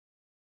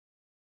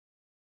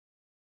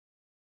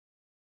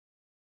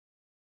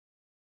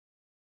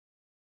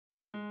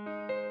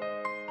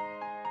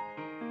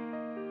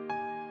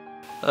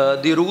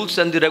the rules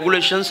and the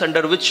regulations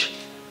under which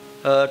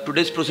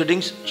today's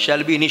proceedings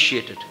shall be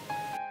initiated.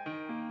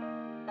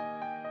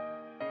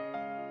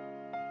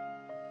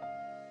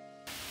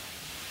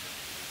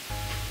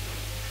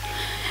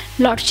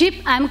 Lordship,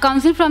 I am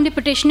counsel from the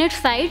petitioner's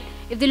side.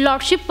 If the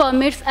Lordship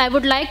permits, I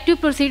would like to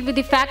proceed with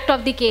the fact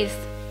of the case.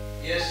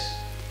 Yes.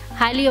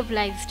 Highly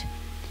obliged.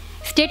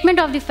 Statement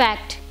of the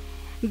fact.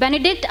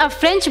 Benedict, a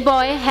French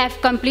boy, have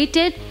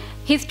completed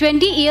his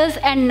 20 years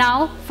and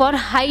now for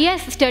higher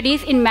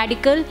studies in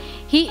medical,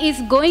 he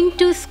is going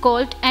to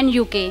Scotland and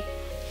UK.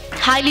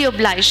 Highly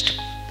obliged.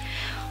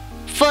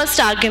 First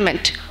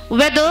argument.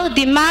 Whether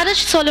the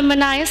marriage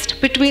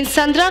solemnized between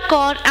Sandra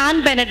Kaur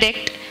and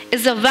Benedict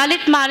is a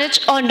valid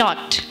marriage or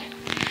not.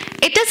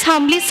 It is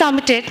humbly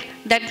submitted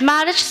that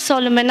marriage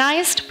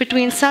solemnized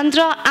between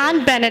Sandra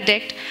and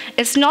Benedict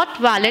is not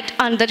valid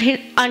under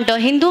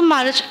Hindu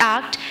Marriage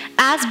Act,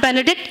 as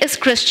Benedict is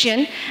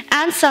Christian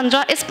and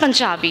Sandra is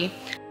Punjabi.